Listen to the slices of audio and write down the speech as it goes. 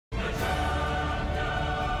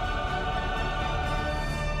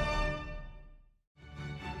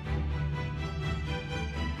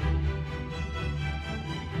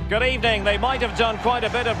Good evening. They might have done quite a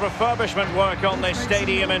bit of refurbishment work on this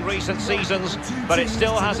stadium in recent seasons, but it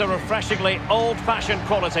still has a refreshingly old-fashioned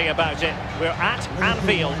quality about it. We're at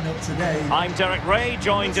Anfield. I'm Derek Ray,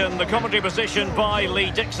 joined in the commentary position by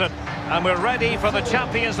Lee Dixon, and we're ready for the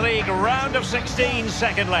Champions League round of 16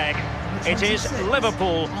 second leg. It is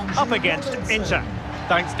Liverpool up against Inter.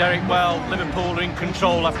 Thanks, Derek. Well, Liverpool are in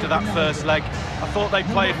control after that first leg. I thought they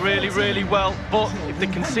played really well, but if they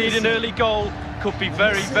concede an early goal, could be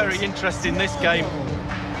very interesting this game.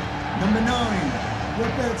 Number 9,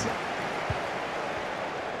 Roberto.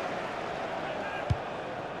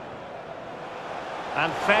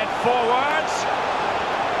 And fed forwards.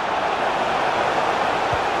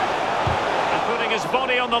 And putting his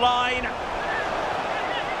body on the line.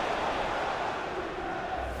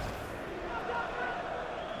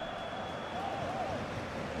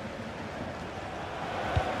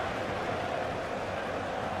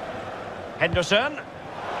 Henderson.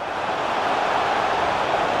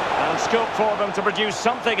 And scope for them to produce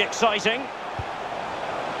something exciting.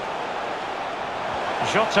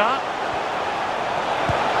 Jota.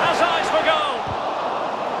 Has eyes for goal.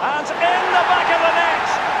 And in the back of the net.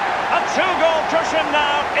 A two-goal cushion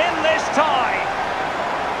now in this tie.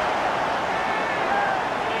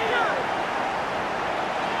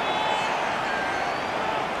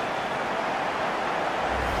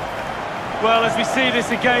 Well, as we see this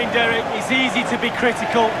again, Derek, it's easy to be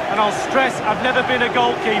critical, and I'll stress I've never been a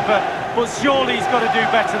goalkeeper, but surely he's got to do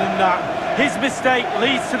better than that. His mistake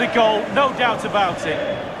leads to the goal, no doubt about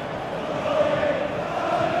it.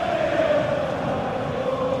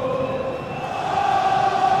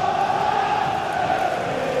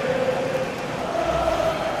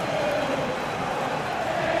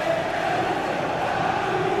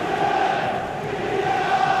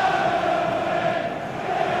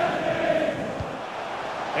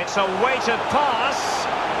 It's a weighted pass.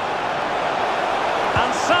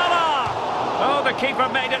 And Salah! Oh, the keeper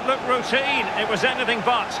made it look routine. It was anything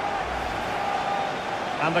but.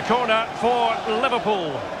 And the corner for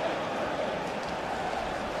Liverpool.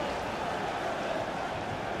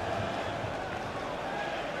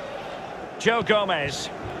 Joe Gomez.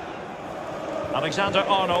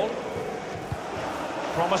 Alexander-Arnold.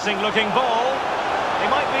 Promising looking ball. He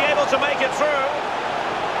might be able to make it through.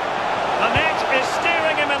 The net is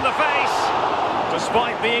steering him in the face.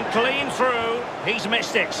 Despite being clean through, he's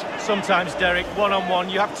missed it. Sometimes, Derek, one-on-one,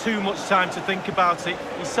 you have too much time to think about it.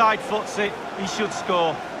 He side-foots it, he should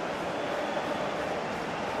score.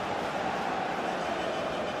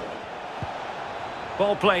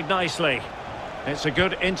 Ball played nicely. It's a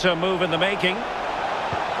good Inter move in the making.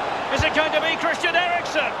 Is it going to be Christian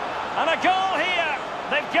Eriksen? And a goal here.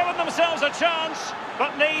 They've given themselves a chance,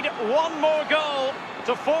 but need one more goal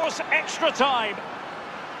to force extra time.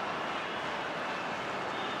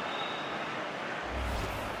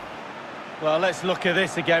 Well, let's look at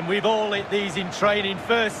this again. We've all hit these in training.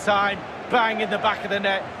 First time, bang in the back of the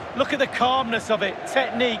net. Look at the calmness of it.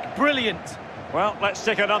 Technique, brilliant. Well, let's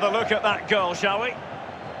take another look at that goal, shall we?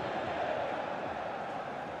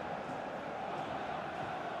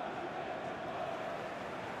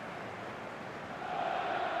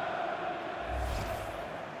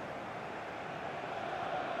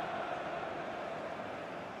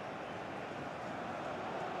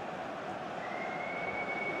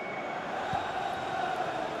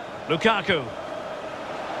 Lukaku.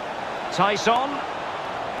 Tyson.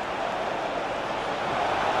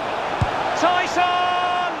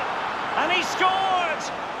 And he scored!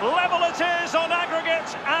 Level it is on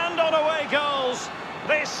aggregate and on away goals.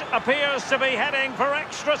 This appears to be heading for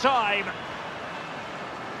extra time.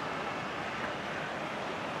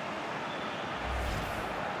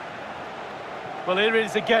 Well, here it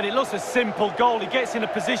is again. It looks a simple goal. He gets in a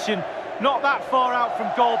position not that far out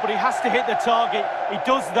from goal, but he has to hit the target. He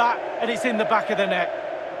does that, and it's in the back of the net.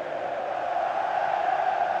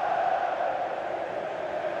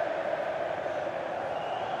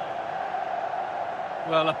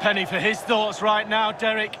 Well, a penny for his thoughts right now,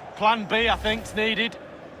 Derek. Plan B, I think, is needed.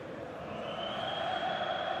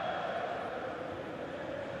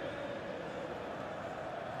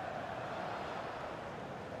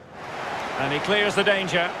 And he clears the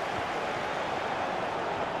danger.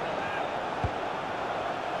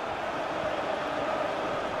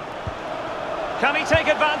 Can he take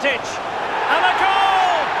advantage? And a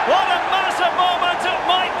goal! What a massive moment! It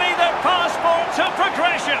might be their passport to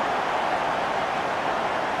progression.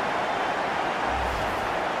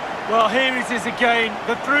 Well, here it is again.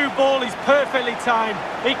 The through ball is perfectly timed.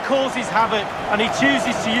 It causes havoc, and he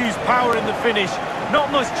chooses to use power in the finish.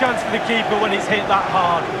 Not much chance for the keeper when it's hit that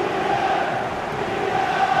hard.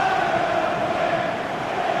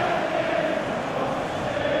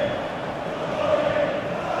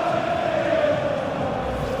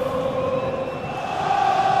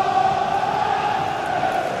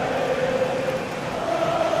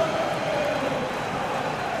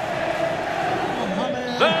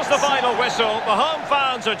 whistle. The home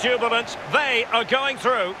fans are jubilant. They are going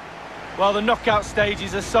through. Well, the knockout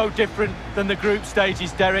stages are so different than the group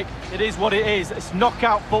stages, Derek. It is what it is. It's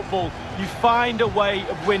knockout football. You find a way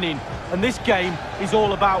of winning. And this game is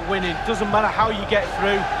all about winning. Doesn't matter how you get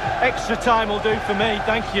through. Extra time will do for me.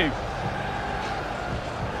 Thank you.